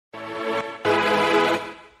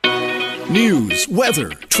News,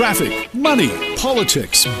 weather, traffic, money,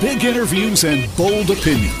 politics, big interviews, and bold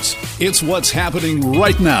opinions. It's what's happening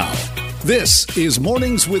right now. This is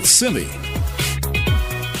Mornings with Simi.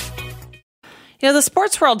 You know, the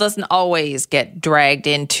sports world doesn't always get dragged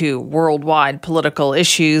into worldwide political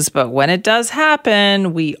issues, but when it does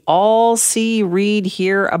happen, we all see, read,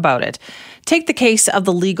 hear about it. Take the case of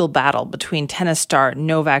the legal battle between tennis star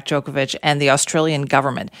Novak Djokovic and the Australian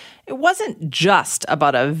government. It wasn't just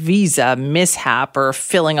about a visa mishap or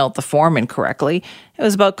filling out the form incorrectly. It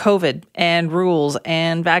was about COVID and rules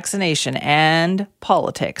and vaccination and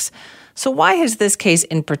politics. So why has this case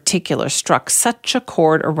in particular struck such a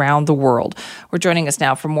chord around the world? We're joining us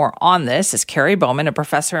now for more on this is Kerry Bowman, a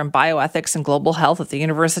professor in bioethics and global health at the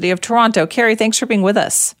University of Toronto. Kerry, thanks for being with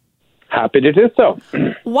us. Happy to do so.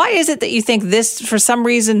 Why is it that you think this, for some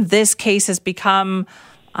reason, this case has become,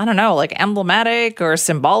 I don't know, like emblematic or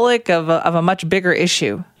symbolic of a much bigger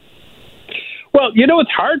issue? Well, you know,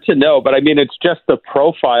 it's hard to know, but I mean, it's just the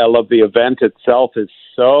profile of the event itself is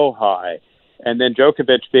so high. And then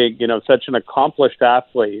Djokovic being, you know, such an accomplished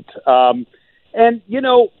athlete. And, you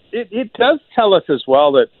know, it does tell us as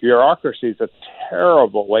well that bureaucracy is a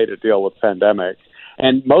terrible way to deal with pandemics.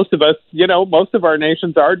 And most of us, you know, most of our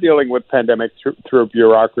nations are dealing with pandemics through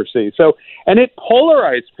bureaucracy. So, and it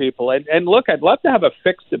polarized people. And look, I'd love to have a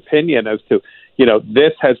fixed opinion as to, you know,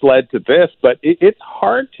 this has led to this, but it's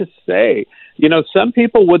hard to say. You know, some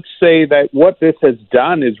people would say that what this has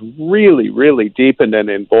done is really, really deepened and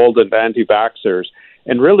emboldened anti-vaxxers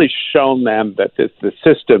and really shown them that the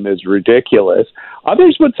system is ridiculous.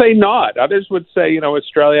 Others would say not. Others would say, you know,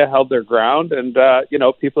 Australia held their ground and, you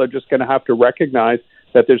know, people are just going to have to recognize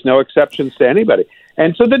that there's no exceptions to anybody.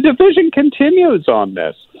 And so the division continues on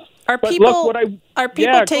this. Are people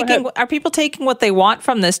taking what they want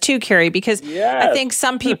from this too, Kerry? Because yes. I think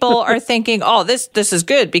some people are thinking, oh, this is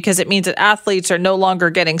good because it means that athletes are no longer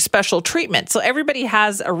getting special treatment. So everybody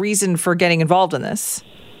has a reason for getting involved in this.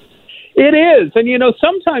 It is. And, you know,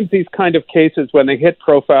 sometimes these kind of cases, when they hit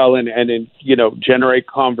profile and you know, generate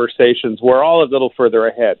conversations, we're all a little further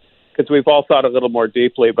ahead because we've all thought a little more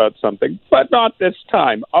deeply about something, but not this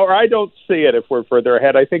time. Or I don't see it if we're further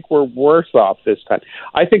ahead. I think we're worse off this time.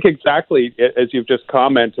 I think exactly as you've just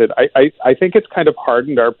commented, I think it's kind of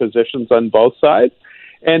hardened our positions on both sides.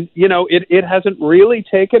 And, you know, it hasn't really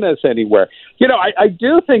taken us anywhere. You know, I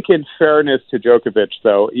do think in fairness to Djokovic,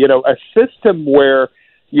 though, you know, a system where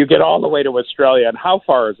you get all the way to Australia, and how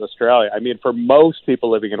far is Australia? I mean, for most people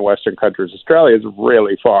living in Western countries, Australia is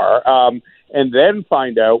really far. And then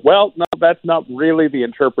find out, well, no, that's not really the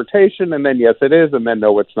interpretation, and then yes, it is, and then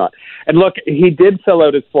no, it's not. And look, he did fill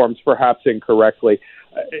out his forms perhaps incorrectly.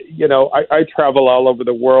 You know, I travel all over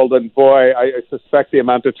the world, and boy, I suspect the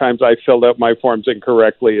amount of times I filled out my forms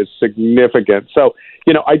incorrectly is significant. So,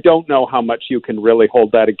 you know, I don't know how much you can really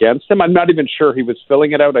hold that against him. I'm not even sure he was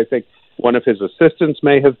filling it out. I think one of his assistants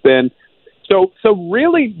may have been. So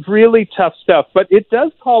really, really tough stuff. But it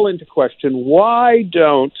does call into question, why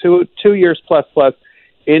don't, 2 years plus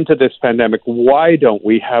into this pandemic, why don't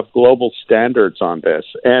we have global standards on this?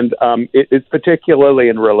 And it's particularly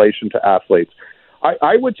in relation to athletes.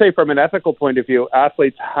 I would say from an ethical point of view,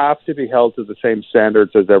 athletes have to be held to the same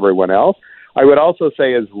standards as everyone else. I would also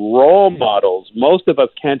say as role models, most of us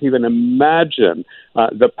can't even imagine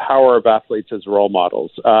the power of athletes as role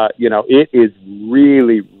models. You know, it is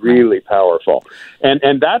really, really powerful.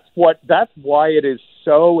 And that's why it is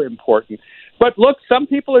so important. But look, some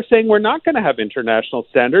people are saying we're not going to have international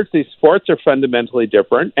standards. These sports are fundamentally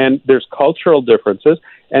different, and there's cultural differences.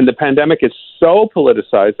 And the pandemic is so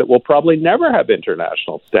politicized that we'll probably never have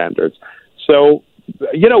international standards. So,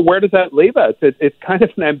 you know, where does that leave us? It's kind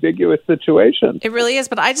of an ambiguous situation. It really is,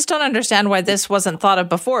 but I just don't understand why this wasn't thought of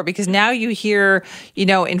before, because now you hear, you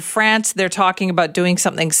know, in France, they're talking about doing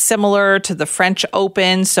something similar to the French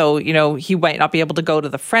Open. So, you know, he might not be able to go to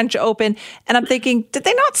the French Open. And I'm thinking, did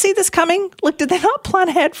they not see this coming? Like, did they not plan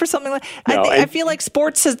ahead for something like no, I feel like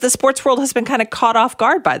the sports world has been kind of caught off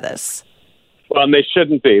guard by this. Well, and they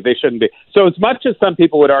shouldn't be. So as much as some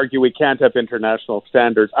people would argue we can't have international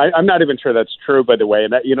standards, I'm not even sure that's true, by the way.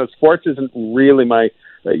 And, that, you know, sports isn't really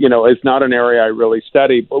it's not an area I really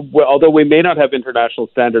study. But, although we may not have international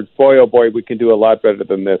standards, boy, oh boy, we can do a lot better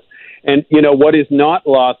than this. And, you know, what is not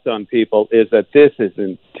lost on people is that this is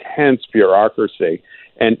intense bureaucracy.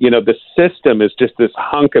 And, you know, the system is just this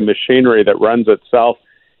hunk of machinery that runs itself,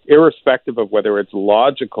 irrespective of whether it's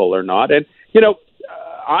logical or not. And, you know,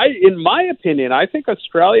 in my opinion, I think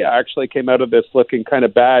Australia actually came out of this looking kind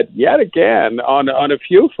of bad yet again on a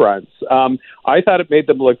few fronts. I thought it made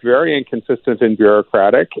them look very inconsistent and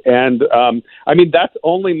bureaucratic. And I mean, that's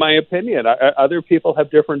only my opinion. Other people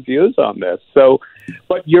have different views on this. So,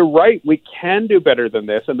 but you're right, we can do better than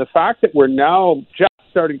this. And the fact that we're now just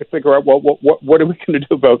starting to figure out, well, what are we going to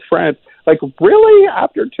do about France? Like, really?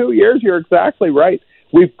 After 2 years? You're exactly right.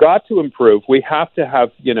 We've got to improve. We have to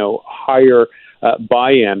have, higher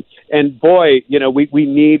buy-in. And boy, we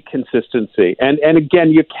need consistency. And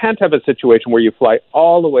again, you can't have a situation where you fly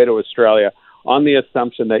all the way to Australia on the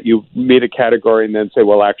assumption that you meet a category and then say,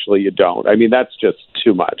 well, actually, you don't. I mean, that's just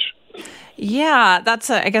too much. Yeah, that's,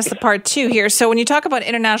 I guess, the part two here. So when you talk about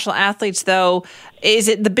international athletes, though, is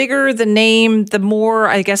it the bigger the name, the more,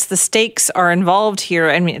 I guess, the stakes are involved here?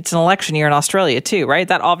 I mean, it's an election year in Australia, too, right?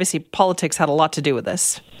 That obviously politics had a lot to do with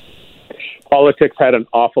this. Politics had an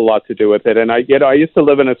awful lot to do with it. And I used to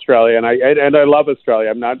live in Australia, and I love Australia.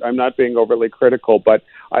 I'm not being overly critical, but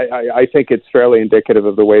I think it's fairly indicative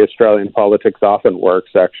of the way Australian politics often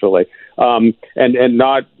works, actually, and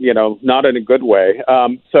not in a good way.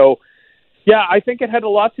 Yeah, I think it had a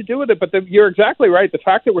lot to do with it, but you're exactly right. The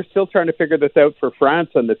fact that we're still trying to figure this out for France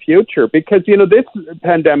in the future, because, this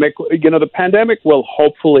pandemic, the pandemic will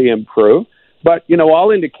hopefully improve, but, all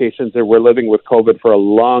indications are we're living with COVID for a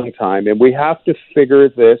long time, and we have to figure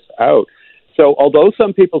this out. So although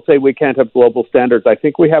some people say we can't have global standards, I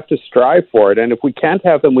think we have to strive for it, and if we can't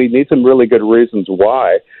have them, we need some really good reasons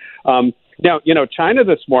why. Now, China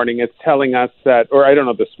this morning is telling us that, or I don't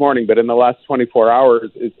know this morning, but in the last 24 hours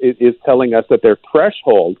is telling us that their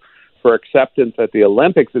threshold for acceptance at the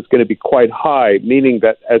Olympics is going to be quite high, meaning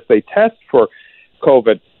that as they test for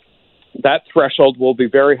COVID, that threshold will be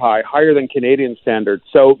very high, higher than Canadian standards.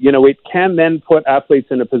 So, it can then put athletes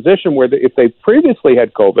in a position where if they previously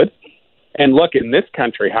had COVID, and look, in this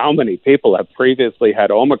country, how many people have previously had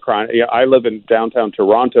Omicron? I live in downtown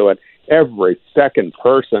Toronto, and every second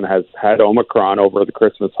person has had Omicron over the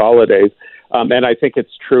Christmas holidays. And I think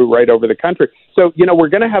it's true right over the country. So, we're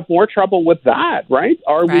going to have more trouble with that, right?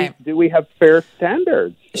 Do we have fair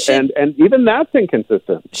standards? And even that's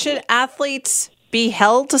inconsistent. Should athletes be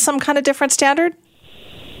held to some kind of different standard?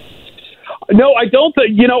 No, I don't.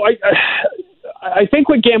 I think,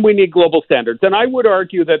 again, we need global standards. And I would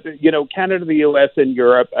argue that, Canada, the U.S., and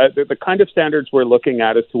Europe, the kind of standards we're looking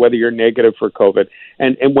at as to whether you're negative for COVID,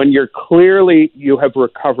 and when you have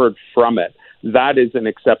recovered from it, that is an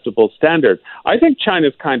acceptable standard. I think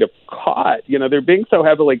China's kind of caught. They're being so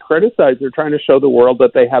heavily criticized. They're trying to show the world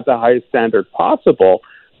that they have the highest standard possible.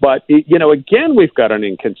 But, again, we've got an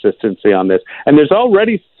inconsistency on this. And there's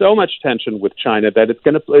already so much tension with China that it's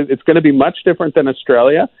going to be much different than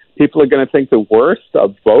Australia. People are going to think the worst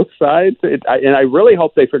of both sides. And I really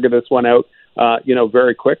hope they figure this one out,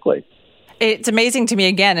 very quickly. It's amazing to me,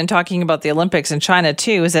 again, in talking about the Olympics in China,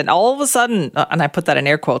 too, is that all of a sudden, and I put that in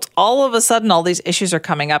air quotes, all of a sudden all these issues are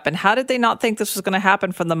coming up. And how did they not think this was going to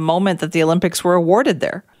happen from the moment that the Olympics were awarded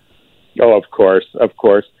there? Oh, of course.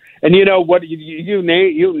 And what you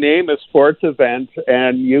name a sports event,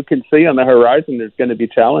 and you can see on the horizon there's going to be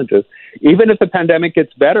challenges. Even if the pandemic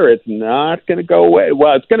gets better, it's not going to go away.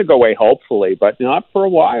 Well, it's going to go away hopefully, but not for a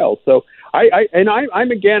while. So I'm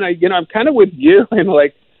kind of with you, and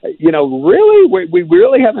really, we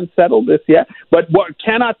really haven't settled this yet. But what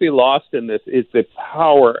cannot be lost in this is the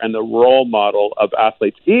power and the role model of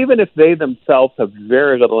athletes, even if they themselves have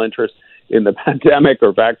very little interest in the pandemic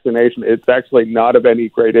or vaccination. It's actually not of any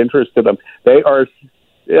great interest to them. They are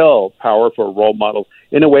still powerful role models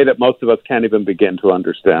in a way that most of us can't even begin to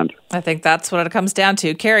understand. I think that's what it comes down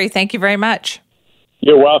to. Kerry, thank you very much.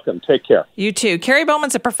 You're welcome. Take care. You too. Kerry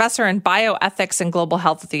Bowman's a professor in bioethics and global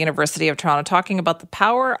health at the University of Toronto, talking about the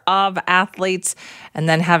power of athletes and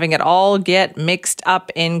then having it all get mixed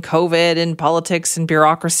up in COVID and politics and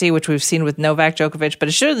bureaucracy, which we've seen with Novak Djokovic. But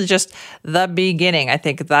it's surely just the beginning, I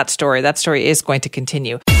think, of that story. That story is going to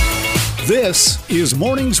continue. This is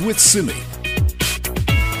Mornings with Simi.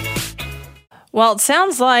 Well, it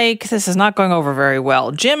sounds like this is not going over very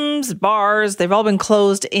well. Gyms, bars, they've all been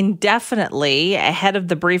closed indefinitely ahead of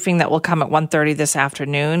the briefing that will come at 1:30 this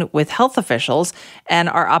afternoon with health officials and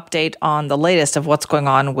our update on the latest of what's going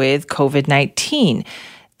on with COVID-19.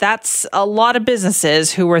 That's a lot of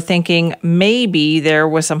businesses who were thinking maybe there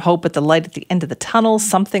was some hope at the light at the end of the tunnel,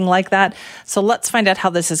 something like that. So let's find out how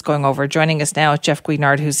this is going over. Joining us now is Jeff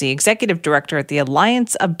Guignard, who's the Executive Director at the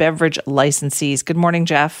Alliance of Beverage Licensees. Good morning,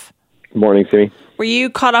 Jeff. Good morning, Simi. Were you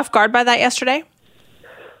caught off guard by that yesterday?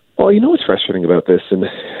 Well, what's frustrating about this, and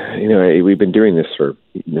we've been doing this for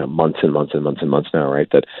months and months and months and months now, right?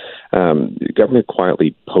 That government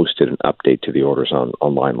quietly posted an update to the orders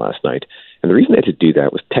online last night. And the reason they had to do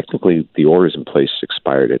that was technically the orders in place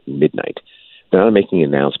expired at midnight. They're not making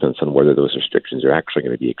announcements on whether those restrictions are actually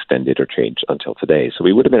going to be extended or changed until today. So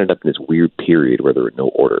we would have ended up in this weird period where there were no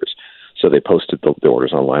orders. So they posted the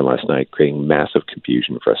orders online last night, creating massive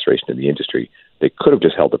confusion and frustration in the industry. They could have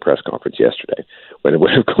just held a press conference yesterday, when it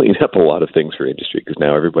would have cleaned up a lot of things for industry, because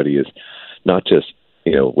now everybody is not just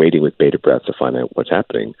waiting with bated breath to find out what's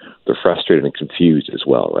happening. They're frustrated and confused as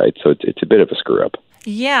well, right? So it's a bit of a screw up.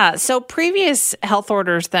 Yeah. So previous health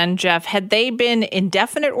orders then, Jeff, had they been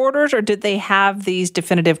indefinite orders, or did they have these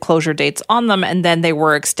definitive closure dates on them and then they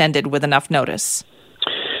were extended with enough notice?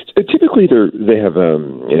 Typically, they have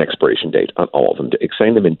an expiration date on all of them.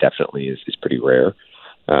 Extending them indefinitely is pretty rare.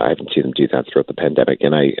 I haven't seen them do that throughout the pandemic,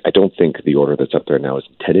 and I don't think the order that's up there now is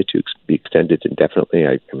intended to be extended indefinitely.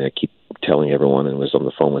 I keep telling everyone, and was on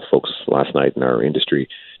the phone with folks last night in our industry,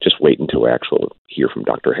 just wait until we actually hear from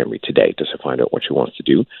Dr. Henry today to find out what she wants to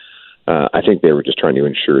do. I think they were just trying to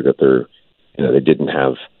ensure that they didn't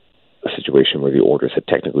have a situation where the orders had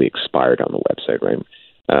technically expired on the website, right?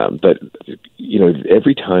 But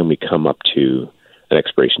every time we come up to an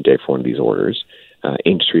expiration date for one of these orders,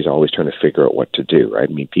 industry is always trying to figure out what to do, right?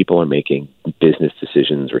 I mean, people are making business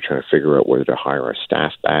decisions. We're trying to figure out whether to hire our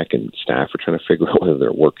staff back, and staff are trying to figure out whether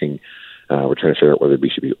they're working. We're trying to figure out whether we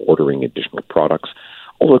should be ordering additional products.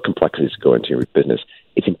 All the complexities go into your business.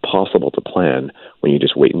 It's impossible to plan when you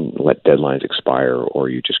just wait and let deadlines expire, or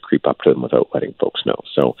you just creep up to them without letting folks know.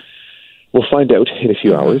 So we'll find out in a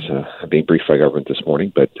few hours. I'm being briefed by government this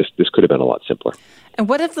morning, but this could have been a lot simpler. And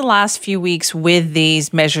what have the last few weeks with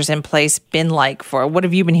these measures in place been like for? What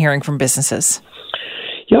have you been hearing from businesses?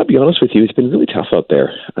 Yeah, I'll be honest with you, it's been really tough out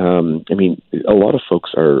there. A lot of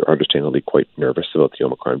folks are understandably quite nervous about the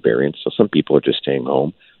Omicron variant, so some people are just staying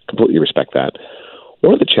home. Completely respect that.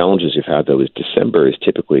 One of the challenges we've had, though, is December is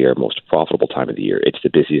typically our most profitable time of the year. It's the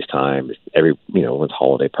busiest time. Everyone's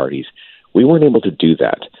holiday parties. We weren't able to do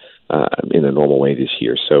that in a normal way this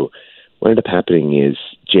year. So what ended up happening is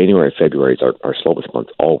January, February is our slowest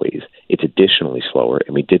months always. It's additionally slower,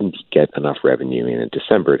 and we didn't get enough revenue in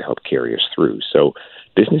December to help carry us through. So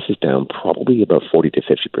business is down probably about 40 to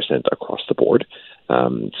 50% across the board.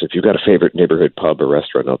 So if you've got a favorite neighborhood pub or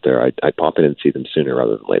restaurant out there, I'd pop in and see them sooner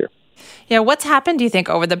rather than later. Yeah, what's happened, do you think,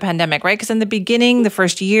 over the pandemic, right? Because in the beginning, the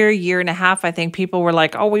first year and a half, I think people were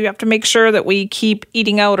like, we have to make sure that we keep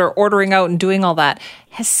eating out or ordering out and doing all that.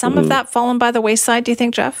 Has some of that fallen by the wayside, do you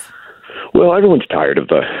think, Jeff? Well, everyone's tired of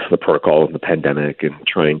the protocol of the pandemic and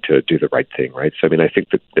trying to do the right thing, right? So, I think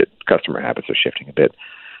that customer habits are shifting a bit.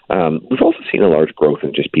 We've also seen a large growth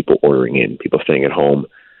in just people ordering in, people staying at home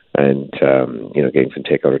and, getting some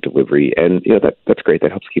takeout or delivery. And, that's great.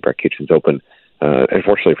 That helps keep our kitchens open.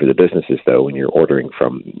 Unfortunately for the businesses, though, when you're ordering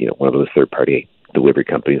from, one of those third-party delivery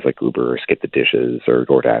companies like Uber or Skip the Dishes or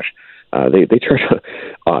DoorDash, they charge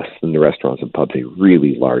us and the restaurants and pubs a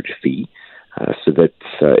really large fee. So that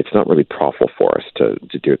it's not really profitable for us to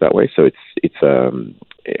do it that way. So it's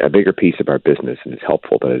a bigger piece of our business, and it's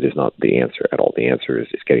helpful, but it is not the answer at all. The answer is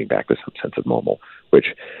getting back to some sense of normal, which,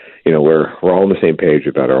 we're all on the same page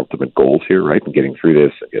about our ultimate goals here, right? And getting through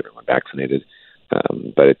this and get everyone vaccinated.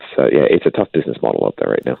 But it's a tough business model out there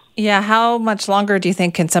right now. Yeah. How much longer do you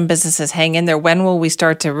think can some businesses hang in there? When will we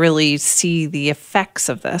start to really see the effects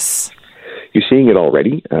of this? You're seeing it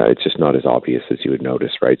already. It's just not as obvious as you would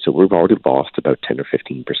notice, right? So we've already lost about 10 or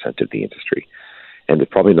 15% of the industry. And there's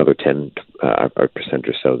probably another 10%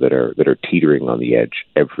 or so that are teetering on the edge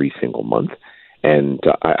every single month. And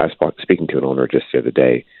I was speaking to an owner just the other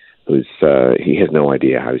day he has no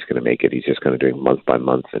idea how he's going to make it. He's just kind of doing month by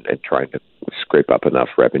month and trying to scrape up enough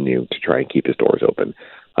revenue to try and keep his doors open.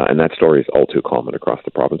 And that story is all too common across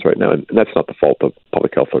the province right now. And that's not the fault of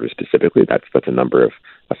public health orders specifically. That's a number of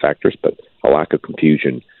factors, but a lack of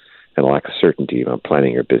confusion and a lack of certainty on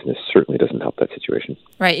planning your business certainly doesn't help that situation.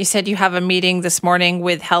 Right. You said you have a meeting this morning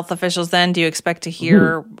with health officials then. Do you expect to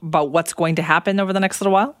hear about what's going to happen over the next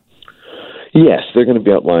little while? Yes, they're going to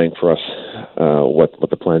be outlining for us what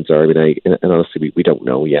the plans are. And honestly, we don't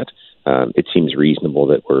know yet. It seems reasonable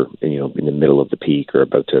that we're in the middle of the peak or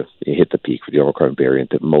about to hit the peak for the Omicron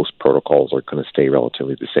variant, that most protocols are going to stay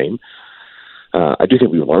relatively the same. I do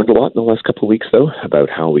think we've learned a lot in the last couple of weeks, though, about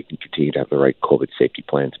how we can continue to have the right COVID safety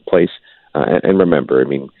plans in place. And remember,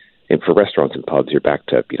 and for restaurants and pubs, you're back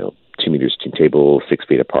to 2 meters between tables, 6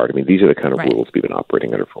 feet apart. These are the kind of rules we've been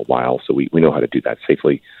operating under for a while, so we know how to do that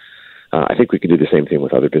safely. I think we can do the same thing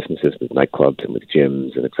with other businesses, with nightclubs and with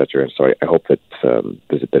gyms and et cetera. So I hope that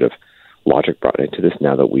there's a bit of logic brought into this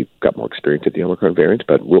now that we've got more experience with the Omicron variant,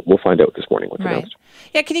 but we'll find out this morning what's announced.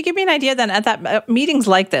 Yeah, can you give me an idea then at that meetings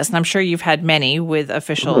like this, and I'm sure you've had many with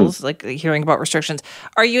officials, like hearing about restrictions,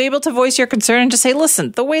 are you able to voice your concern and just say,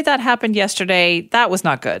 listen, the way that happened yesterday, that was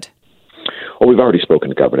not good? Well, we've already spoken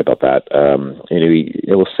to government about that.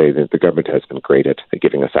 I will say that the government has been great at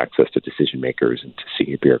giving us access to decision makers and to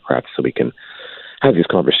senior bureaucrats so we can have these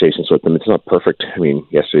conversations with them. It's not perfect. I mean,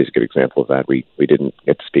 yesterday's a good example of that. We didn't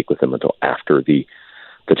get to speak with them until after the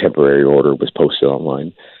temporary order was posted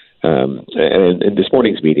online. And in this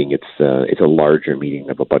morning's meeting, it's a larger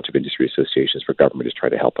meeting of a bunch of industry associations for government to try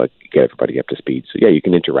to help get everybody up to speed. So yeah, you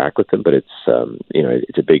can interact with them, but it's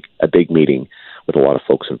it's a big meeting with a lot of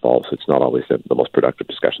folks involved. So it's not always the most productive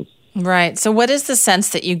discussion. Right. So what is the sense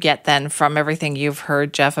that you get then from everything you've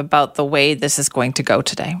heard, Jeff, about the way this is going to go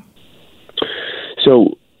today?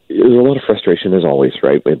 So there's a lot of frustration, as always,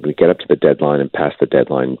 right? When we get up to the deadline and past the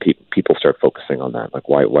deadline, people start focusing on that. Like,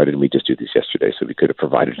 why didn't we just do this yesterday so we could have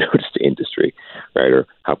provided notice to industry, right? Or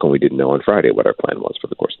how come we didn't know on Friday what our plan was for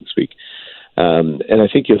the course of this week? And I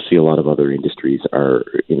think you'll see a lot of other industries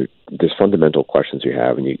there's fundamental questions you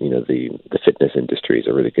have, and the fitness industry is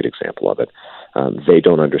a really good example of it. They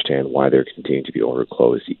don't understand why they're continuing to be ordered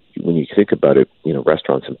closed. When you think about it,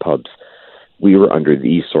 restaurants and pubs, we were under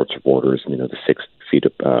these sorts of orders, the 6 feet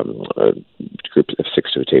of groups of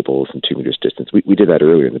 6 to a tables and 2 meters distance. We did that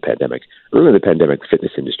earlier in the pandemic. Earlier in the pandemic, the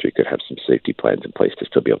fitness industry could have some safety plans in place to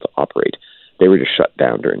still be able to operate. They were just shut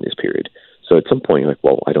down during this period. So at some point,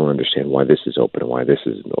 I don't understand why this is open and why this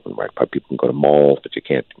isn't open. Right? People can go to malls, but you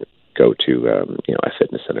can't go to a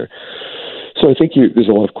fitness center. So I think there's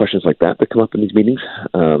a lot of questions like that come up in these meetings.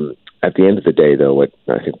 At the end of the day, though, what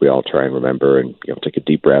I think we all try and remember, and take a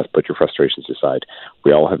deep breath, put your frustrations aside.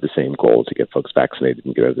 We all have the same goal to get folks vaccinated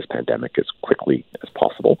and get out of this pandemic as quickly as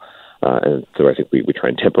possible. And so I think we try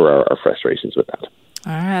and temper our frustrations with that.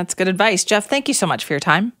 All right, that's good advice. Jeff, thank you so much for your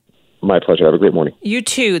time. My pleasure. Have a great morning. You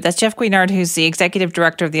too. That's Jeff Guinard, who's the executive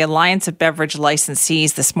director of the Alliance of Beverage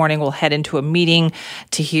Licensees. This morning, we'll head into a meeting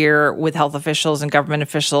to hear with health officials and government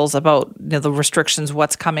officials about the restrictions,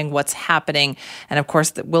 what's coming, what's happening. And of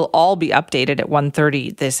course, we'll all be updated at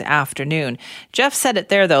 1:30 this afternoon. Jeff said it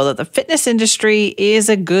there, though, that the fitness industry is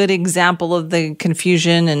a good example of the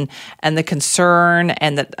confusion and the concern,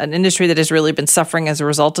 and that an industry that has really been suffering as a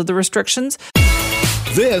result of the restrictions.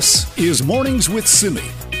 This is Mornings with Simi.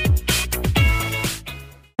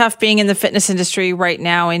 Tough being in the fitness industry right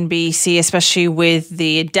now in BC, especially with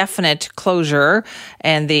the definite closure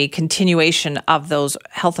and the continuation of those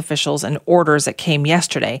health officials and orders that came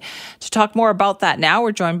yesterday. To talk more about that now,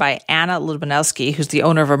 we're joined by Anna Lubanowski, who's the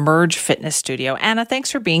owner of Emerge Fitness Studio. Anna, thanks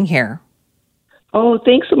for being here. Oh,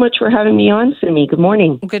 thanks so much for having me on, Simi. Good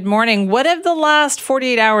morning. Good morning. What have the last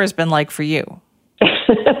 48 hours been like for you?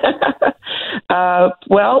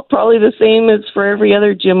 Well, probably the same as for every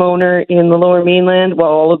other gym owner in the Lower Mainland,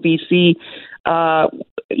 all of BC.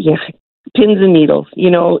 Pins and needles.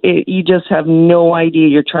 You just have no idea.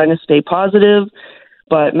 You're trying to stay positive,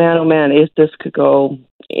 but man, oh man, this could go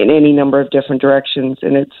in any number of different directions,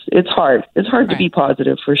 and it's hard. It's hard to be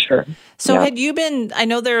positive for sure. So had you been, I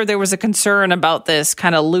know there was a concern about this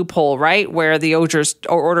kind of loophole, right, where the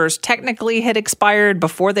orders technically had expired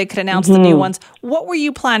before they could announce the new ones. What were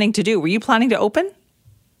you planning to do? Were you planning to open?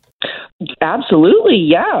 Absolutely,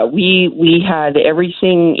 yeah. We had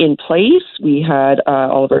everything in place. We had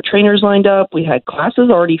all of our trainers lined up. We had classes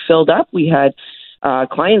already filled up. We had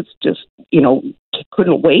clients just,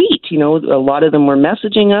 couldn't wait. A lot of them were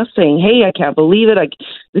messaging us saying, hey, I can't believe it.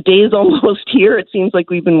 The day is almost here. It seems like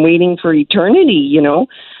we've been waiting for eternity,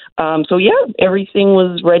 So, everything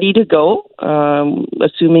was ready to go,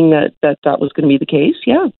 assuming that was going to be the case,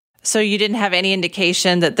 yeah. So you didn't have any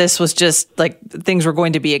indication that this was just like things were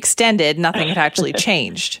going to be extended. Nothing had actually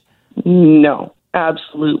changed. No,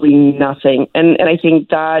 absolutely nothing. And I think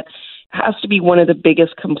that has to be one of the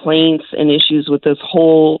biggest complaints and issues with this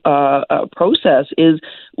whole process is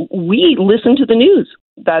we listen to the news.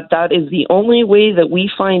 That is the only way that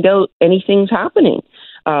we find out anything's happening.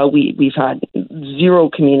 We've had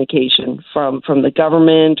zero communication from the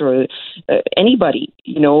government or anybody,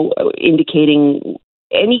 indicating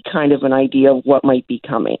any kind of an idea of what might be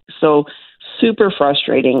coming. So super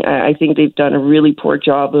frustrating. I think they've done a really poor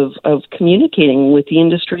job of communicating with the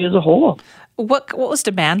industry as a whole. What was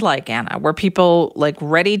demand like, Anna? Were people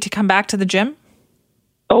ready to come back to the gym?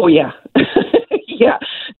 Oh, yeah. Yeah,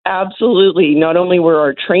 absolutely. Not only were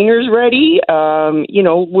our trainers ready,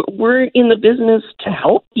 we're in the business to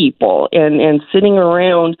help people, and sitting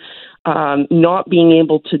around not being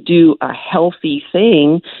able to do a healthy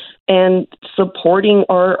thing and supporting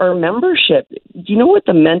our membership. Do you know what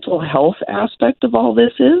the mental health aspect of all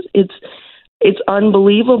this is? It's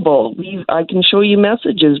unbelievable. I can show you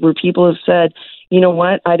messages where people have said, you know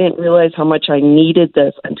what, I didn't realize how much I needed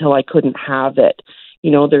this until I couldn't have it.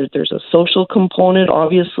 You know, there's a social component,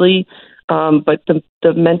 obviously, but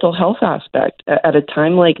the mental health aspect at a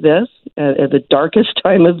time like this, at the darkest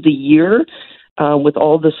time of the year, with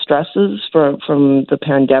all the stresses from the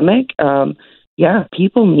pandemic,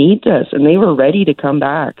 people need this, and they were ready to come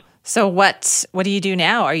back. So what do you do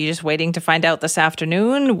now? Are you just waiting to find out this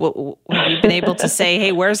afternoon? Have you been able to say,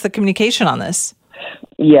 hey, where's the communication on this?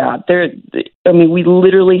 Yeah, we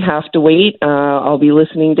literally have to wait. I'll be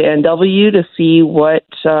listening to NW to see what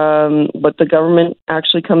the government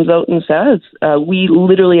actually comes out and says. We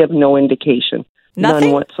literally have no indication. Nothing?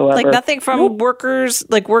 None whatsoever. Like nothing from workers,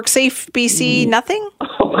 like WorkSafe BC, nothing?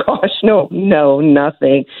 Oh, gosh, no,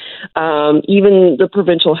 nothing. Even the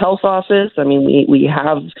provincial health office, we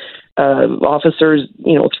have officers,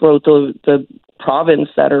 throughout the province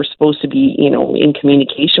that are supposed to be, in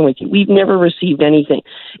communication with you. We've never received anything.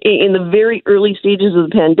 In the very early stages of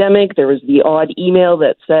the pandemic, there was the odd email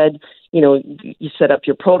that said, you set up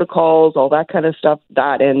your protocols, all that kind of stuff.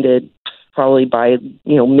 That ended probably by,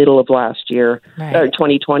 middle of last year, right. Or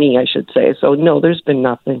 2020, I should say. So, no, there's been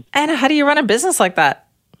nothing. Anna, how do you run a business like that?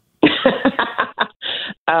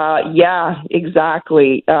 Yeah,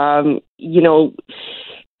 exactly.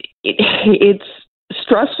 It's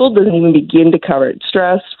stressful, doesn't even begin to cover it.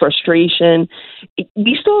 Stress, frustration.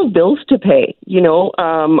 We still have bills to pay,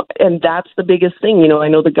 and that's the biggest thing. I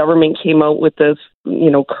know the government came out with this,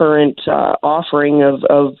 current offering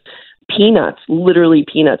of peanuts, literally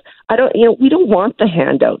peanuts. We don't want the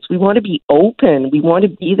handouts. We want to be open. We want to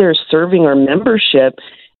be there serving our membership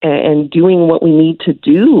and doing what we need to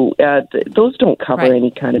do. Those don't cover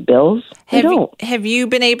any kind of bills. Have you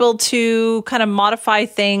been able to kind of modify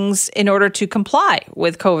things in order to comply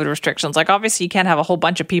with COVID restrictions? Like, obviously, you can't have a whole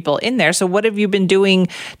bunch of people in there. So what have you been doing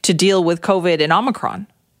to deal with COVID and Omicron?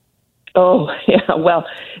 Oh, yeah. Well,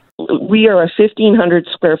 we are a 1,500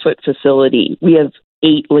 square foot facility. We have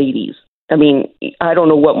 8 ladies. I don't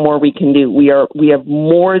know what more we can do. We have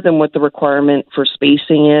more than what the requirement for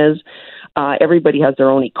spacing is. Everybody has their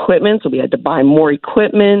own equipment, so we had to buy more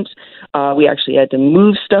equipment. We actually had to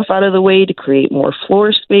move stuff out of the way to create more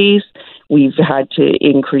floor space. We've had to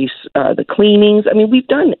increase the cleanings.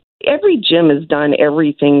 Every gym has done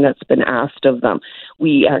everything that's been asked of them.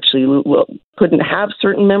 We actually couldn't have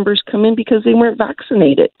certain members come in because they weren't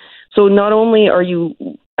vaccinated. So not only are you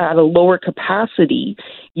at a lower capacity,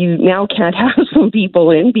 you now can't have some people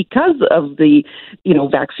in because of the,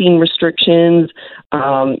 vaccine restrictions.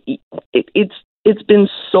 It's been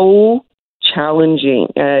so challenging.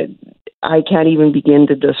 I can't even begin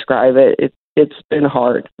to describe it. It's been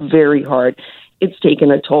hard, very hard. It's taken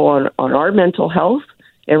a toll on our mental health.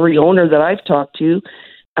 Every owner that I've talked to,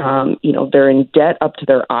 they're in debt up to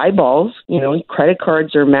their eyeballs. Credit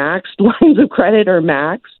cards are maxed, lines of credit are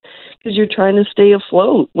maxed, because you're trying to stay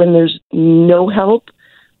afloat when there's no help,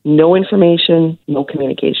 no information, no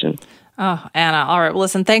communication. Oh, Anna. All right. Well,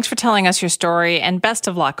 listen, thanks for telling us your story and best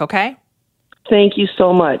of luck, okay? Thank you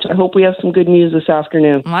so much. I hope we have some good news this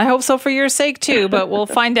afternoon. I hope so for your sake, too, but we'll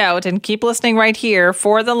find out and keep listening right here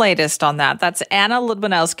for the latest on that. That's Anna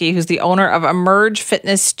Ludwanowski, who's the owner of Emerge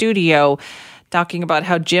Fitness Studio, talking about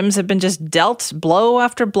how gyms have been just dealt blow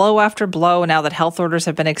after blow after blow now that health orders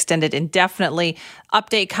have been extended indefinitely.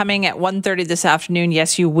 Update coming at 1:30 this afternoon.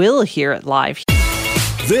 Yes, you will hear it live.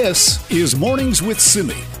 This is Mornings with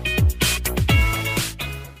Simi.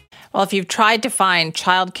 Well, if you've tried to find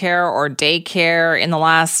childcare or daycare in the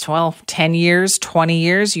last, 10 years, 20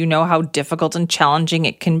 years, you know how difficult and challenging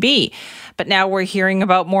it can be. But now we're hearing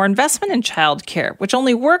about more investment in childcare, which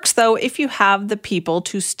only works, though, if you have the people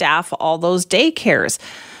to staff all those daycares.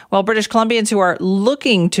 Well, British Columbians who are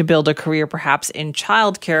looking to build a career perhaps in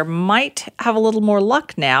childcare might have a little more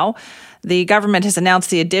luck now. The government has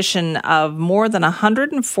announced the addition of more than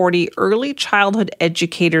 140 early childhood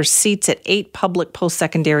educator seats at 8 public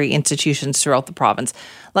post-secondary institutions throughout the province.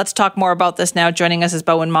 Let's talk more about this now. Joining us is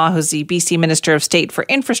Bowen Ma, who's the BC Minister of State for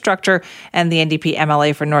Infrastructure and the NDP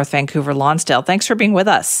MLA for North Vancouver Lonsdale. Thanks for being with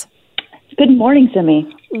us. Good morning,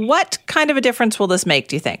 Simi. What kind of a difference will this make,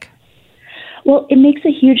 do you think? Well, it makes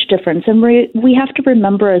a huge difference. And we have to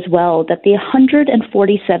remember as well that the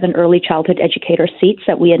 147 early childhood educator seats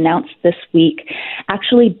that we announced this week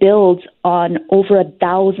actually builds on over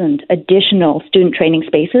 1,000 additional student training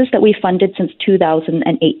spaces that we funded since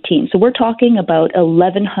 2018. So we're talking about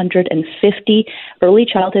 1,150 early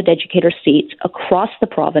childhood educator seats across the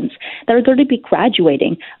province that are going to be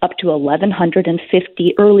graduating up to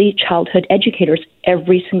 1,150 early childhood educators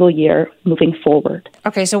every single year moving forward.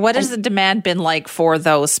 Okay, so what has the demand been like for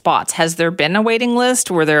those spots? Has there been a waiting list?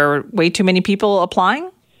 Were there way too many people applying?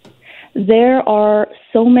 There are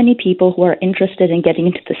so many people who are interested in getting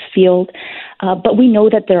into this field, but we know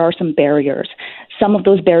that there are some barriers. Some of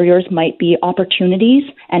those barriers might be opportunities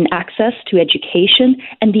and access to education.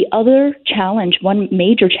 And the other challenge, one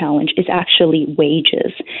major challenge, is actually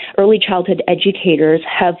wages. Early childhood educators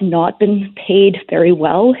have not been paid very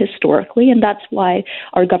well historically, and that's why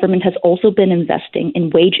our government has also been investing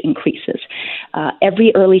in wage increases.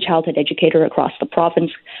 Every early childhood educator across the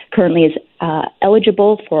province currently is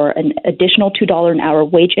eligible for an additional $2 an hour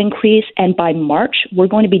wage increase, and by March, we're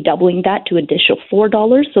going to be doubling that to additional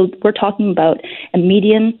 $4. So we're talking about a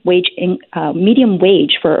medium wage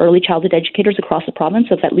for early childhood educators across the province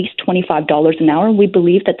of at least $25 an hour. We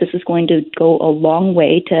believe that this is going to go a long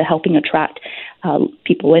way to helping attract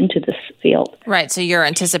people into this field. Right. So you're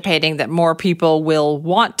anticipating that more people will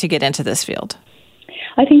want to get into this field.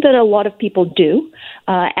 I think that a lot of people do,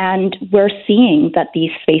 and we're seeing that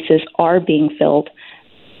these spaces are being filled.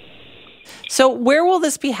 So where will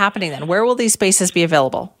this be happening then? Where will these spaces be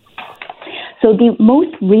available? So the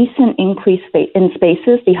most recent increase in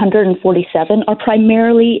spaces, the 147, are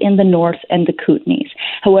primarily in the north and the Kootenays.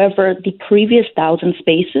 However, the previous 1,000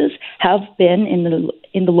 spaces have been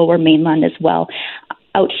in the lower mainland as well.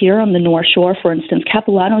 Out here on the North Shore, for instance,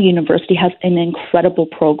 Capilano University has an incredible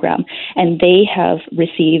program, and they have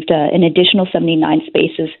received an additional 79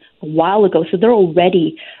 spaces a while ago. So they're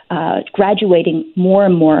already graduating more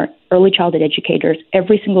and more early childhood educators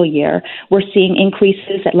every single year. We're seeing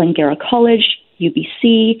increases at Langara College,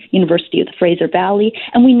 UBC, University of the Fraser Valley,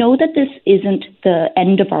 and we know that this isn't the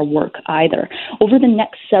end of our work either. Over the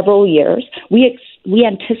next several years, we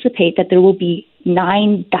anticipate that there will be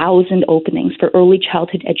 9,000 openings for early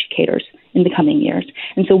childhood educators in the coming years.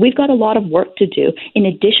 And so we've got a lot of work to do. In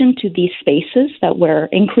addition to these spaces that we're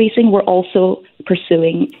increasing, we're also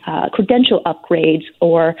pursuing credential upgrades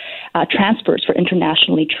or transfers for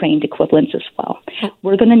internationally trained equivalents as well.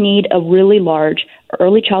 We're going to need a really large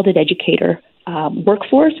early childhood educator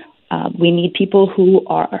workforce. We need people who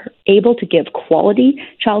are able to give quality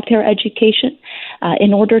childcare education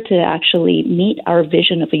in order to actually meet our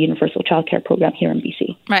vision of a universal childcare program here in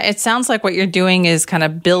BC. Right. It sounds like what you're doing is kind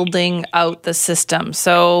of building out the system.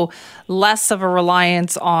 So less of a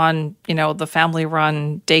reliance on, the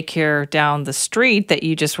family-run daycare down the street that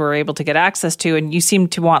you just were able to get access to. And you seem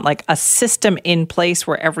to want like a system in place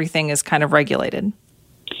where everything is kind of regulated.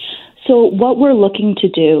 So what we're looking to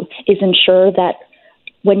do is ensure that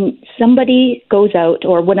when somebody goes out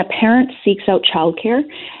or when a parent seeks out childcare,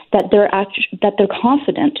 that they're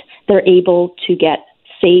confident they're able to get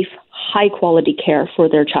safe, high quality care for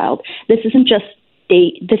their child. This isn't just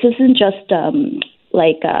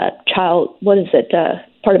child. What is it?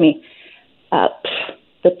 Pardon me.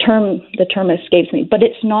 The term escapes me. But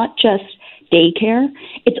it's not just daycare.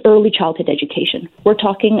 It's early childhood education. We're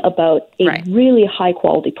talking about a really high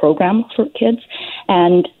quality program for kids,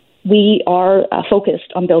 and we are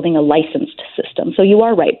focused on building a licensed system. So you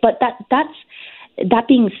are right. But that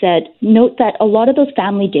being said, note that a lot of those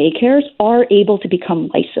family daycares are able to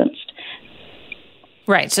become licensed.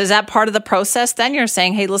 Right. So is that part of the process then? You're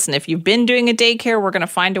saying, hey, listen, if you've been doing a daycare, we're going to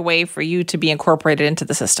find a way for you to be incorporated into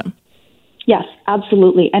the system. Yes,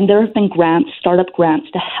 absolutely. And there have been startup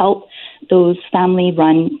grants to help those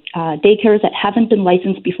family-run daycares that haven't been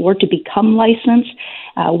licensed before to become licensed.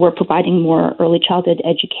 We're providing more early childhood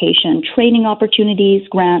education, training opportunities,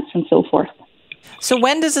 grants, and so forth. So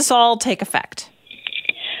when does this all take effect?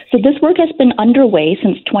 So this work has been underway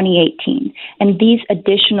since 2018, and these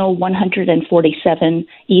additional 147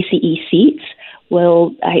 ECE seats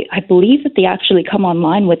will, I believe that they actually come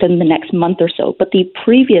online within the next month or so, but the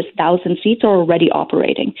previous 1,000 seats are already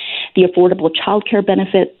operating. The affordable childcare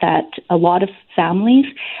benefit that a lot of families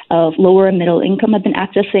of lower and middle income have been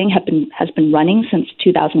accessing has been running since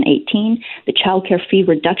 2018. The childcare fee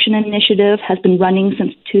reduction initiative has been running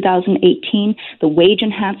since 2018. The wage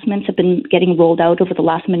enhancements have been getting rolled out over the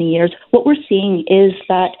last many years. What we're seeing is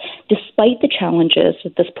that despite the challenges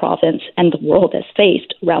that this province and the world has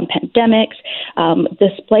faced around pandemics,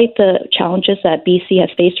 despite the challenges that BC has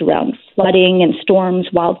faced around flooding and storms,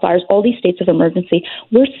 wildfires, all these states of emergency,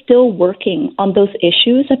 we're still working on those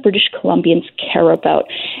issues that British Columbians care about.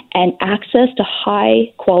 And access to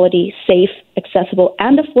high quality, safe, accessible,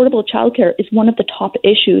 and affordable childcare is one of the top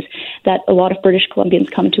issues that a lot of British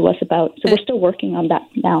Columbians come to us about. So we're still working on that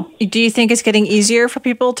now. Do you think it's getting easier for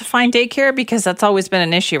people to find daycare? Because that's always been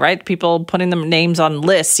an issue, right? People putting their names on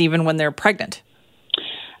lists even when they're pregnant.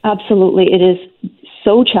 Absolutely. It is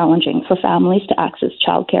so challenging for families to access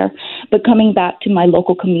childcare. But coming back to my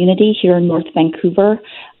local community here in North Vancouver,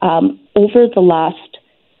 over the last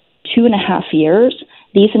 2.5 years,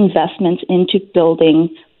 these investments into building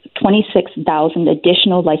 26,000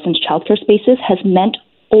 additional licensed childcare spaces has meant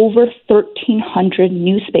over 1,300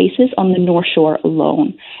 new spaces on the North Shore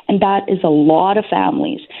alone. And that is a lot of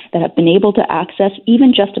families that have been able to access,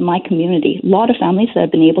 even just in my community, a lot of families that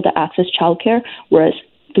have been able to access childcare, whereas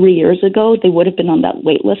 3 years ago, they would have been on that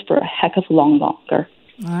wait list for a heck of longer.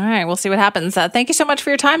 All right, we'll see what happens. Thank you so much for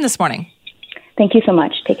your time this morning. Thank you so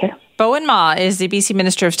much. Take care. Bowen Ma is the BC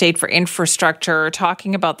Minister of State for Infrastructure,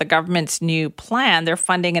 talking about the government's new plan. They're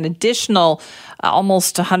funding an additional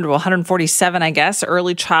almost 147, I guess,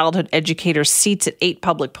 early childhood educator seats at 8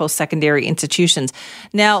 public post-secondary institutions.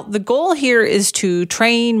 Now, the goal here is to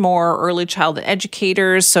train more early childhood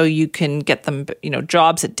educators so you can get them,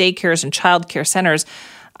 jobs at daycares and childcare centers.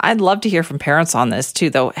 I'd love to hear from parents on this too,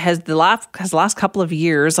 though. Has the last couple of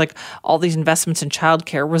years, like all these investments in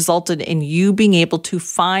childcare, resulted in you being able to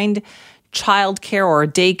find childcare or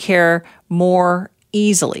daycare more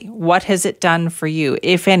easily? What has it done for you,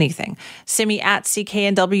 if anything? Simi at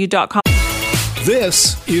cknw.com.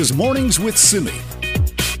 This is Mornings with Simi.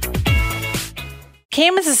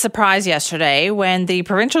 Came as a surprise yesterday when the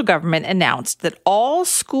provincial government announced that all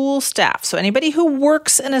school staff, so anybody who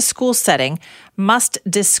works in a school setting, must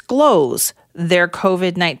disclose their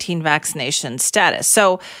COVID-19 vaccination status.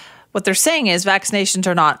 So what they're saying is vaccinations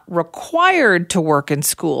are not required to work in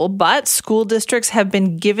school, but school districts have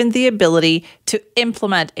been given the ability to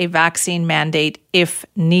implement a vaccine mandate if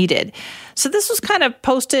needed. So this was kind of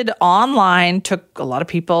posted online, took a lot of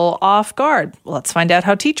people off guard. Let's find out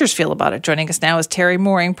how teachers feel about it. Joining us now is Terry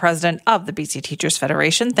Mooring, president of the BC Teachers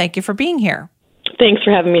Federation. Thank you for being here. Thanks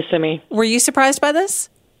for having me, Simi. Were you surprised by this?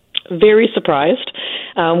 Very surprised.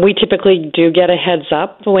 We typically do get a heads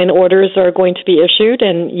up when orders are going to be issued,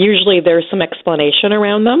 and usually there's some explanation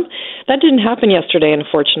around them. That didn't happen yesterday,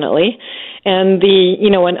 unfortunately. And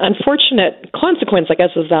an unfortunate consequence, I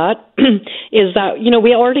guess, is that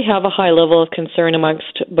we already have a high level of concern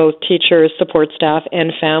amongst both teachers, support staff,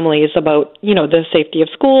 and families about, the safety of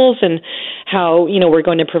schools and how, we're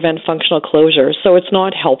going to prevent functional closure. So it's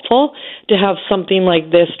not helpful to have something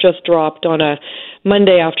like this just dropped on a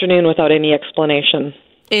Monday afternoon without any explanation.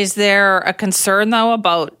 Is there a concern, though,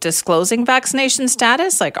 about disclosing vaccination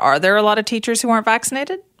status? Like, are there a lot of teachers who aren't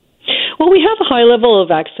vaccinated? Well, we have a high level of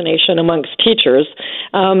vaccination amongst teachers,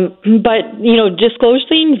 but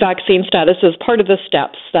disclosing vaccine status is part of the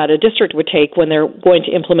steps that a district would take when they're going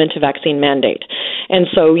to implement a vaccine mandate. And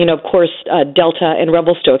so, of course, Delta and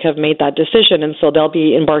Revelstoke have made that decision, and so they'll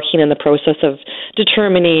be embarking in the process of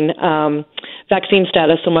determining vaccine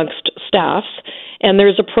status amongst staffs. And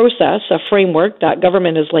there's a process, a framework that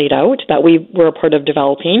government has laid out that we were a part of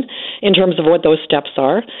developing in terms of what those steps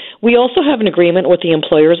are. We also have an agreement with the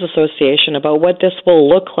Employers Association about what this will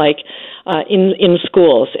look like in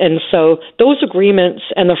schools. And so those agreements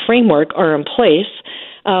and the framework are in place.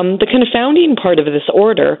 The confounding part of this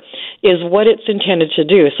order is what it's intended to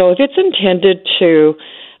do. So if it's intended to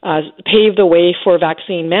pave the way for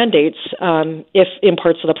vaccine mandates if in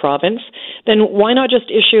parts of the province, then why not just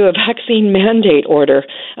issue a vaccine mandate order,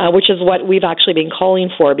 which is what we've actually been calling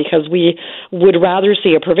for, because we would rather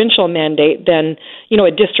see a provincial mandate than, a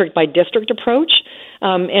district-by-district approach.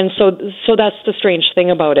 And so that's the strange thing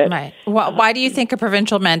about it. Right. Why do you think a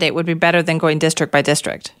provincial mandate would be better than going district by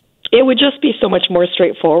district? It would just be so much more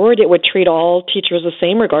straightforward. It would treat all teachers the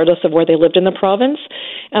same, regardless of where they lived in the province.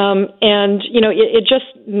 It just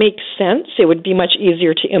makes sense. It would be much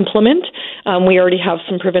easier to implement. We already have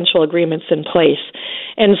some provincial agreements in place.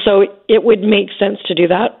 And so it would make sense to do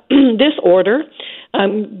that. This order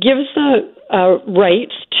gives the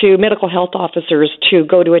rights to medical health officers to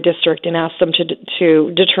go to a district and ask them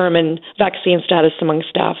to determine vaccine status among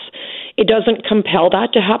staffs. It doesn't compel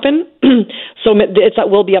that to happen, so that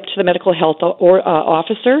will be up to the medical health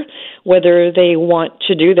officer whether they want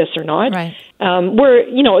to do this or not. Right.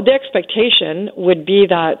 The expectation would be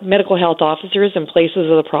that medical health officers in places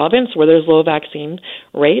of the province where there's low vaccine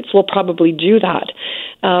rates will probably do that.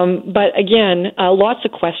 But again, lots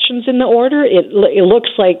of questions in the order. It looks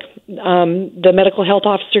like the medical health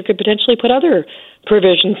officer could potentially put other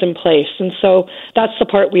provisions in place. And so that's the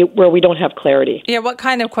part where we don't have clarity. Yeah, what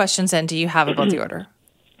kind of questions then do you have about the order?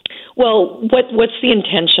 Well, what's the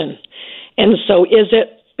intention? And so is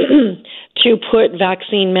it to put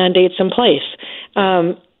vaccine mandates in place?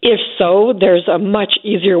 If so, there's a much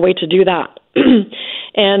easier way to do that.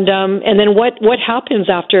 And then what happens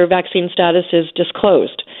after vaccine status is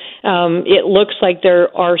disclosed? It looks like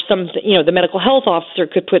there are some, the medical health officer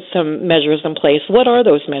could put some measures in place. What are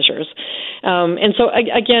those measures? And so,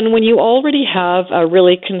 again, when you already have a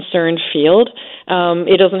really concerned field,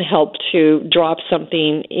 it doesn't help to drop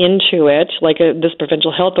something into it, like this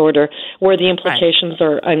provincial health order, where the implications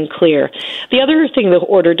are unclear. The other thing the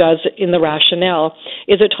order does in the rationale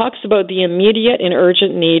is it talks about the immediate and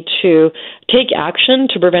urgent need to take action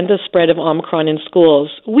to prevent the spread of Omicron in schools.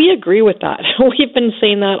 We agree with that. We've been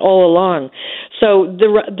saying that all along. So the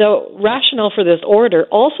rationale for this order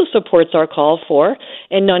also supports our call for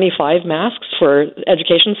N95 masks for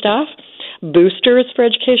education staff, boosters for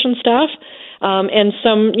education staff, and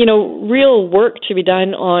some, real work to be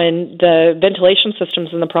done on the ventilation systems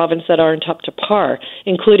in the province that aren't up to par,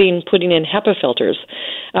 including putting in HEPA filters.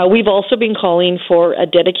 We've also been calling for a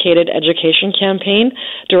dedicated education campaign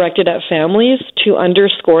directed at families to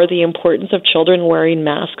underscore the importance of children wearing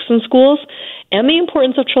masks in schools and the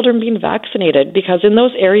importance of children being vaccinated, because in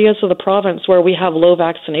those areas of the province where we have low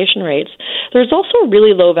vaccination rates, there's also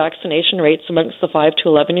really low vaccination rates amongst the 5 to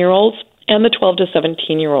 11-year-olds and the 12 to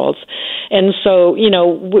 17-year-olds. And so,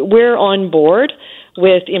 we're on board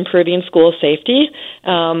with improving school safety,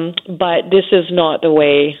 but this is not the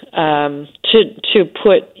way to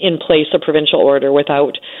put in place a provincial order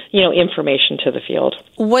without, information to the field.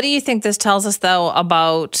 What do you think this tells us, though,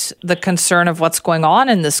 about the concern of what's going on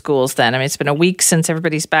in the schools then? I mean, it's been a week since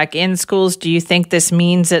everybody's back in schools. Do you think this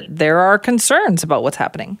means that there are concerns about what's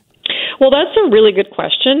happening? Well, that's a really good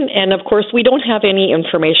question. And of course, we don't have any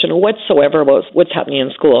information whatsoever about what's happening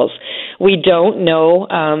in schools. We don't know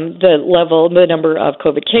the number of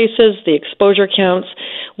COVID cases, the exposure counts.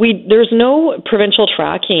 There's no provincial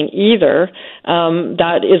tracking either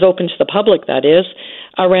that is open to the public, that is,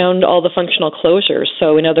 around all the functional closures.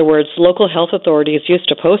 So in other words, local health authorities used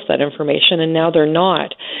to post that information and now they're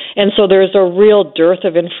not. And so there's a real dearth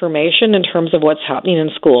of information in terms of what's happening in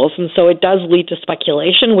schools. And so it does lead to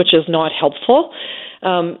speculation, which is not helpful.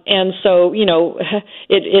 And so,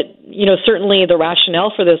 certainly the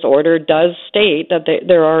rationale for this order does state that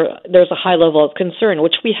there's a high level of concern,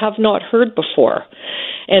 which we have not heard before.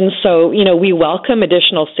 And so, we welcome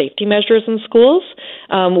additional safety measures in schools.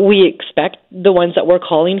 We expect the ones that we're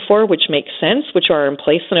calling for, which make sense, which are in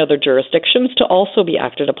place in other jurisdictions, to also be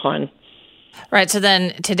acted upon. Right. So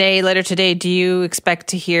then later today, do you expect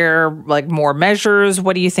to hear more measures?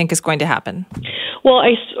 What do you think is going to happen? Well,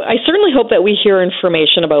 I certainly hope that we hear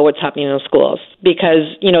information about what's happening in schools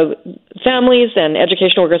because, families and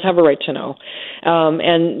education workers have a right to know.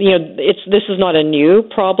 This is not a new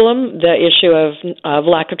problem. The issue of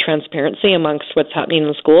lack of transparency amongst what's happening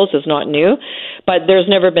in schools is not new, but there's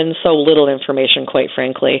never been so little information, quite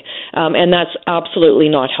frankly, and that's absolutely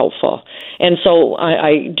not helpful. And so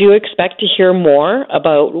I do expect to hear more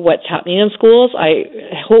about what's happening in schools. I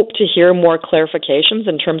hope to hear more clarifications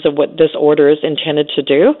in terms of what this order is intended to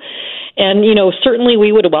do. And, certainly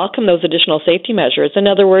we would welcome those additional safety measures. In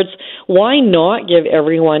other words, why not give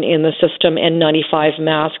everyone in the system N95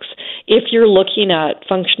 masks if you're looking at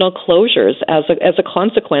functional closures as a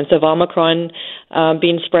consequence of Omicron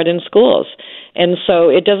being spread in schools? And so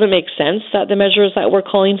it doesn't make sense that the measures that we're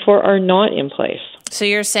calling for are not in place. So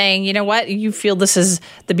you're saying, you feel this is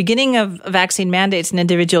the beginning of vaccine mandates in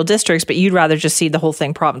individual districts, but you'd rather just see the whole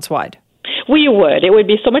thing province-wide? We would. It would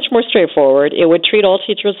be so much more straightforward. It would treat all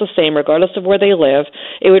teachers the same, regardless of where they live.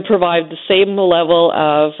 It would provide the same level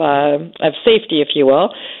of safety, if you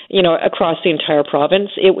will, across the entire province.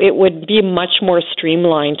 It would be much more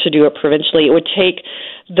streamlined to do it provincially. It would take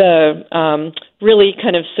the really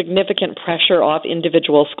kind of significant pressure off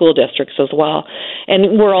individual school districts as well.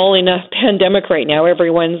 And we're all in a pandemic right now.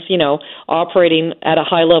 Everyone's, operating at a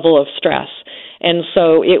high level of stress. And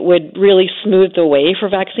so it would really smooth the way for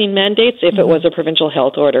vaccine mandates if it was a provincial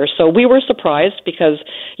health order. So we were surprised because,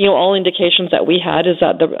 all indications that we had is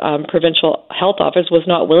that the provincial health office was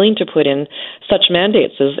not willing to put in such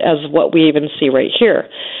mandates as what we even see right here.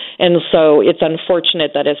 And so it's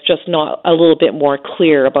unfortunate that it's just not a little bit more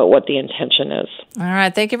clear about what the intention is. All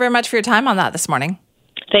right. Thank you very much for your time on that this morning.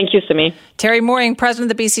 Thank you, Simi. Terry Mooring, president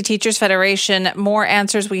of the BC Teachers Federation. More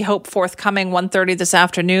answers we hope forthcoming 1:30 this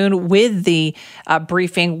afternoon with the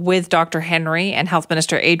briefing with Dr. Henry and Health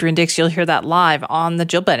Minister Adrian Dix. You'll hear that live on the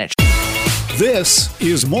Jill Bennett Show. This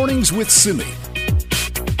is Mornings with Simi.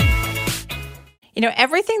 You know,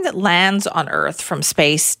 everything that lands on Earth from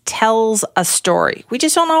space tells a story. We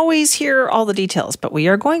just don't always hear all the details, but we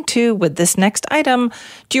are going to with this next item.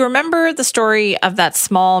 Do you remember the story of that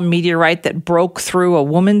small meteorite that broke through a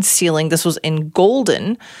woman's ceiling? This was in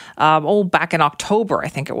Golden, back in October, I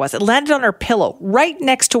think it was. It landed on her pillow right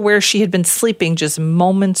next to where she had been sleeping just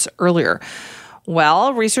moments earlier.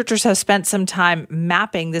 Well, researchers have spent some time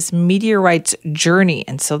mapping this meteorite's journey,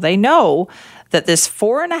 and so they know that this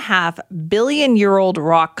 4.5 billion-year-old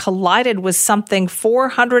rock collided with something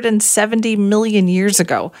 470 million years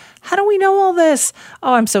ago. How do we know all this?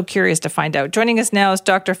 Oh, I'm so curious to find out. Joining us now is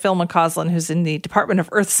Dr. Phil McCausland, who's in the Department of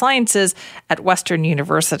Earth Sciences at Western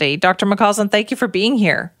University. Dr. McCausland, thank you for being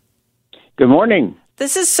here. Good morning.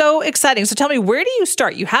 This is so exciting. So tell me, where do you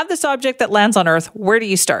start? You have this object that lands on Earth. Where do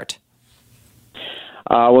you start?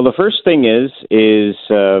 Well, the first thing is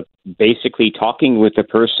basically talking with the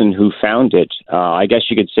person who found it. I guess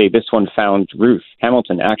you could say this one found Ruth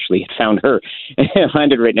Hamilton. Actually, it found her and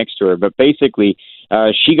landed right next to her. But basically,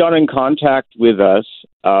 she got in contact with us,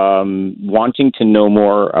 wanting to know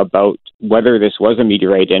more about whether this was a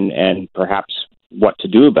meteorite and perhaps what to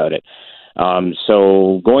do about it.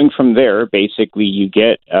 So going from there, basically, you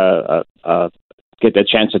get the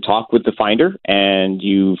chance to talk with the finder, and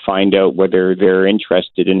you find out whether they're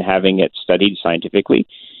interested in having it studied scientifically.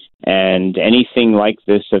 And anything like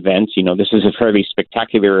this event, this is a fairly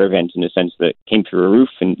spectacular event in the sense that it came through a roof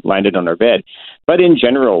and landed on our bed. But in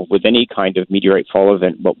general, with any kind of meteorite fall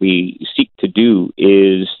event, what we seek to do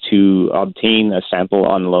is to obtain a sample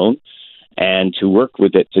on loan and to work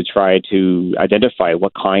with it to try to identify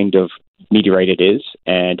what kind of meteorite it is,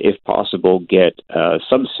 and if possible, get a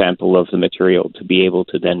subsample of the material to be able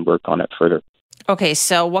to then work on it further. Okay,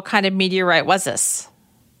 so what kind of meteorite was this?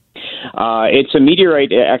 It's a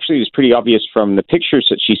meteorite. Actually, it's pretty obvious from the pictures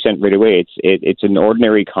that she sent right away. It's an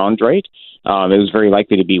ordinary chondrite. It was very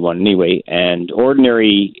likely to be one anyway. And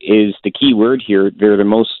ordinary is the key word here. They're the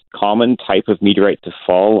most common type of meteorite to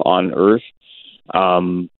fall on Earth.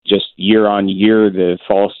 Just year on year, the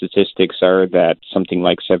fall statistics are that something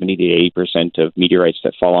like 70 to 80% of meteorites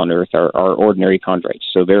that fall on Earth are ordinary chondrites.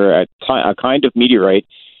 So they're a kind of meteorite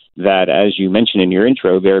that, as you mentioned in your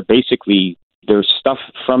intro, they're stuff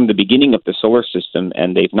from the beginning of the solar system,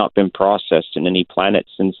 and they've not been processed in any planet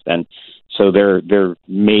since then. So they're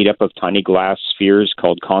made up of tiny glass spheres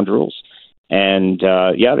called chondrules. And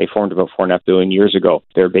they formed about 4.5 billion years ago.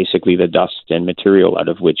 They're basically the dust and material out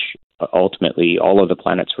of which ultimately all of the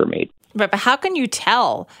planets were made. But how can you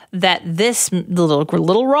tell that this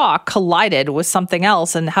little rock collided with something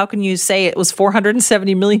else? And how can you say it was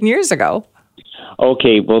 470 million years ago?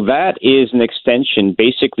 Okay, well, that is an extension.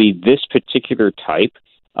 Basically, this particular type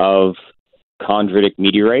of chondritic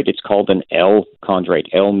meteorite, it's called an L chondrite,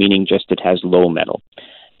 L meaning just it has low metal.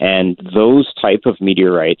 And those type of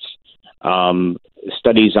meteorites,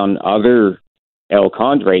 studies on other L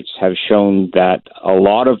chondrites have shown that a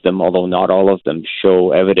lot of them, although not all of them,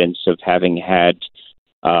 show evidence of having had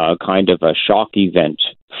kind of a shock event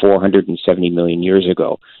 470 million years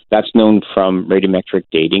ago. That's known from radiometric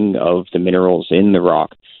dating of the minerals in the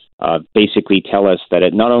rock. Basically tell us that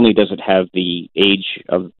it not only does it have the age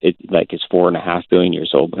of it, like it's 4.5 billion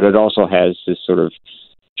years old, but it also has this sort of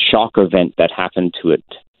shock event that happened to it,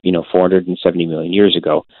 470 million years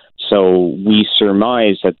ago. So we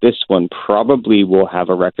surmise that this one probably will have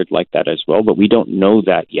a record like that as well, but we don't know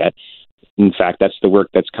that yet. In fact, that's the work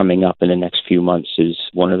that's coming up in the next few months. Is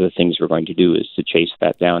one of the things we're going to do is to chase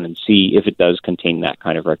that down and see if it does contain that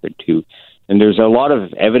kind of record too. And there's a lot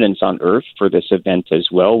of evidence on Earth for this event as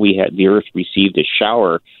well. The Earth received a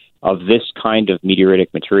shower of this kind of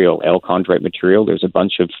meteoritic material, L chondrite material. There's a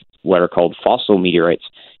bunch of what are called fossil meteorites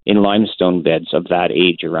in limestone beds of that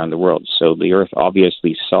age around the world. So the Earth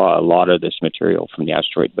obviously saw a lot of this material from the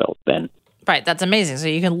asteroid belt then. Right, that's amazing. So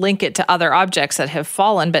you can link it to other objects that have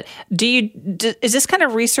fallen. But is this kind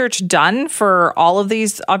of research done for all of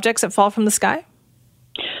these objects that fall from the sky?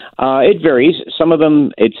 It varies. Some of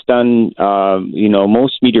them, it's done,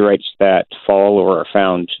 most meteorites that fall or are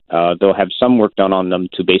found, they'll have some work done on them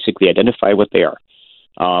to basically identify what they are.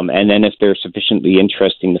 And then if they're sufficiently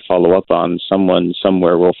interesting to follow up on, someone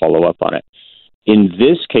somewhere will follow up on it. In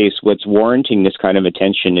this case, what's warranting this kind of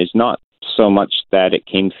attention is not so much that it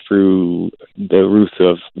came through the roof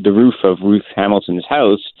of Ruth Hamilton's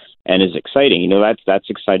house and is exciting. That's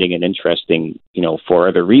exciting and interesting, for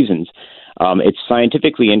other reasons. It's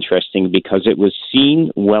scientifically interesting because it was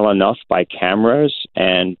seen well enough by cameras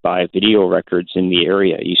and by video records in the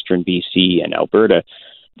area, eastern BC and Alberta,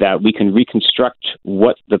 that we can reconstruct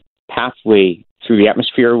what the pathway through the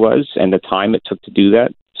atmosphere was and the time it took to do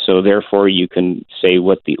that. So therefore, you can say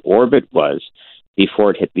what the orbit was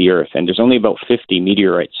before it hit the Earth. And there's only about 50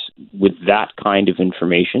 meteorites with that kind of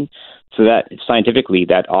information. So that scientifically,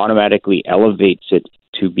 that automatically elevates it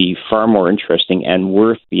to be far more interesting and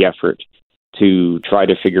worth the effort to try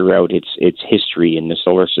to figure out its history in the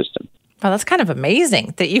solar system. Well, that's kind of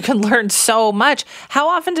amazing that you can learn so much. How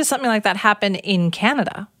often does something like that happen in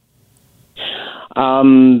Canada?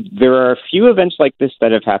 There are a few events like this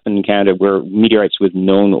that have happened in Canada where meteorites with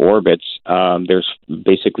known orbits, there's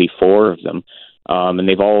basically 4 of them. And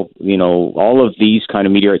they've all of these kind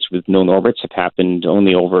of meteorites with known orbits have happened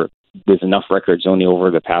with enough records only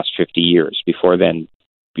over the past 50 years. Before then,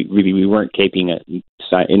 we weren't keeping it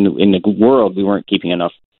in the world. We weren't keeping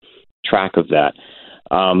enough track of that.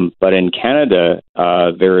 But in Canada,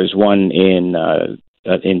 there is one in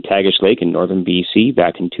Tagish Lake in northern BC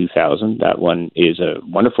back in 2000. That one is a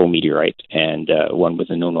wonderful meteorite and one with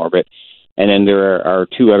a known orbit. And then there are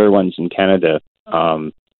 2 other ones in Canada,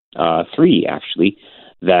 3 actually,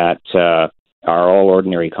 that are all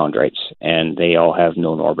ordinary chondrites, and they all have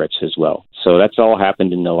known orbits as well. So that's all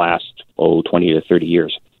happened in the last 20 to 30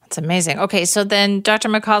 years. That's amazing. Okay, so then, Dr.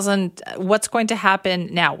 McCausland, what's going to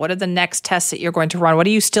happen now? What are the next tests that you're going to run? What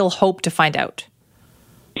do you still hope to find out?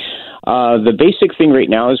 The basic thing right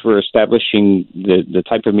now is we're establishing the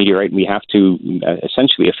type of meteorite. We have to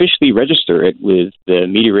essentially officially register it with the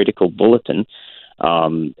Meteoritical Bulletin.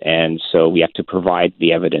 And so we have to provide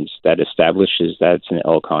the evidence that establishes that it's an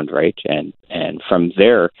L-chondrite. And from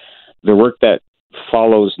there, the work that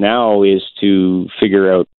follows now is to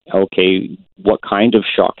figure out, okay, what kind of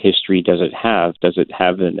shock history does it have? Does it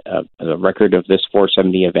have a record of this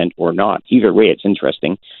 470 event or not? Either way, it's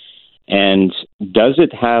interesting. And does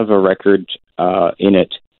it have a record in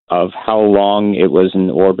it of how long it was in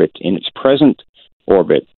orbit? In its present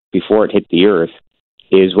orbit, before it hit the Earth,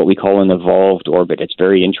 is what we call an evolved orbit. It's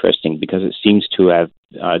very interesting because it seems to have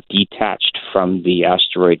detached from the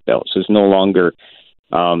asteroid belt. So it's no longer,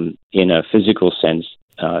 in a physical sense,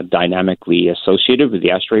 dynamically associated with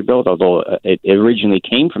the asteroid belt, although it originally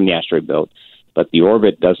came from the asteroid belt, but the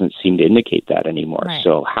orbit doesn't seem to indicate that anymore. Right.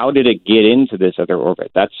 So how did it get into this other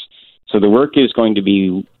orbit? So the work is going to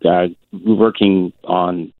be working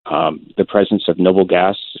on the presence of noble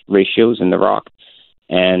gas ratios in the rock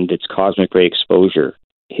and its cosmic ray exposure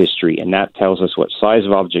history. And that tells us what size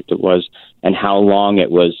of object it was and how long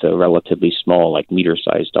it was a relatively small, like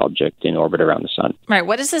meter-sized object in orbit around the sun. Right.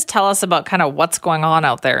 What does this tell us about kind of what's going on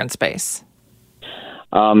out there in space?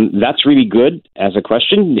 That's really good as a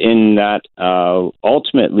question in that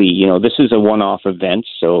ultimately, this is a one-off event.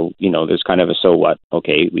 So, there's kind of a so what.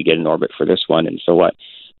 Okay, we get an orbit for this one and so what.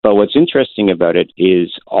 But what's interesting about it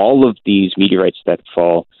is all of these meteorites that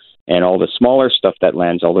fall and all the smaller stuff that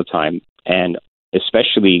lands all the time, and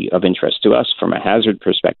especially of interest to us from a hazard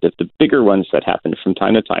perspective, the bigger ones that happen from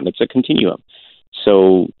time to time, it's a continuum.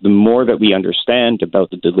 So the more that we understand about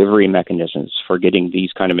the delivery mechanisms for getting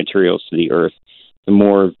these kind of materials to the Earth, the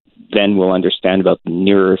more then we'll understand about the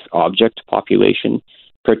near-Earth object population,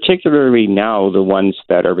 particularly now the ones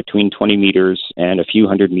that are between 20 meters and a few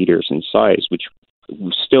hundred meters in size, which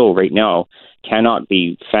still right now cannot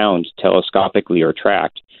be found telescopically or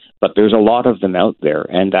tracked. But there's a lot of them out there,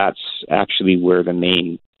 and that's actually where the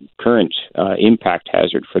main current impact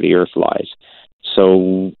hazard for the Earth lies.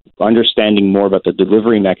 So understanding more about the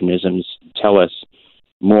delivery mechanisms tell us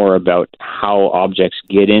more about how objects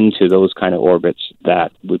get into those kind of orbits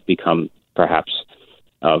that would become perhaps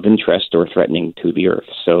of interest or threatening to the Earth.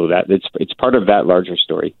 So that it's part of that larger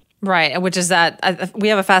story. Right, which is that we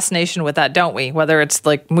have a fascination with that, don't we? Whether it's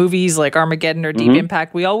like movies like Armageddon or Deep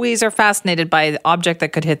Impact, we always are fascinated by the object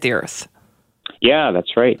that could hit the Earth. Yeah,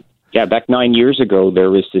 that's right. Yeah, back 9 years ago,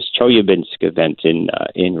 there was this Chelyabinsk event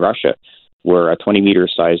in Russia where a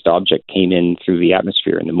 20-meter-sized object came in through the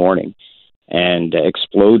atmosphere in the morning and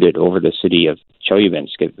exploded over the city of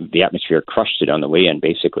Chelyabinsk. The atmosphere crushed it on the way in,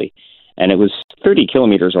 basically. And it was 30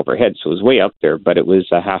 kilometers overhead, so it was way up there, but it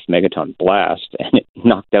was a half-megaton blast, and it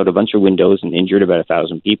knocked out a bunch of windows and injured about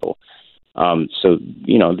 1,000 people. So,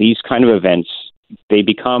 these kind of events, they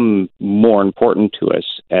become more important to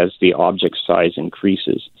us as the object size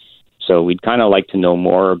increases. So we'd kind of like to know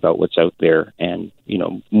more about what's out there and,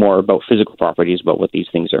 more about physical properties, about what these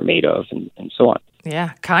things are made of, and so on.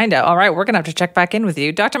 Yeah, kind of. All right, we're going to have to check back in with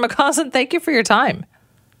you. Dr. McCausland, thank you for your time.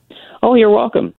 Oh, you're welcome.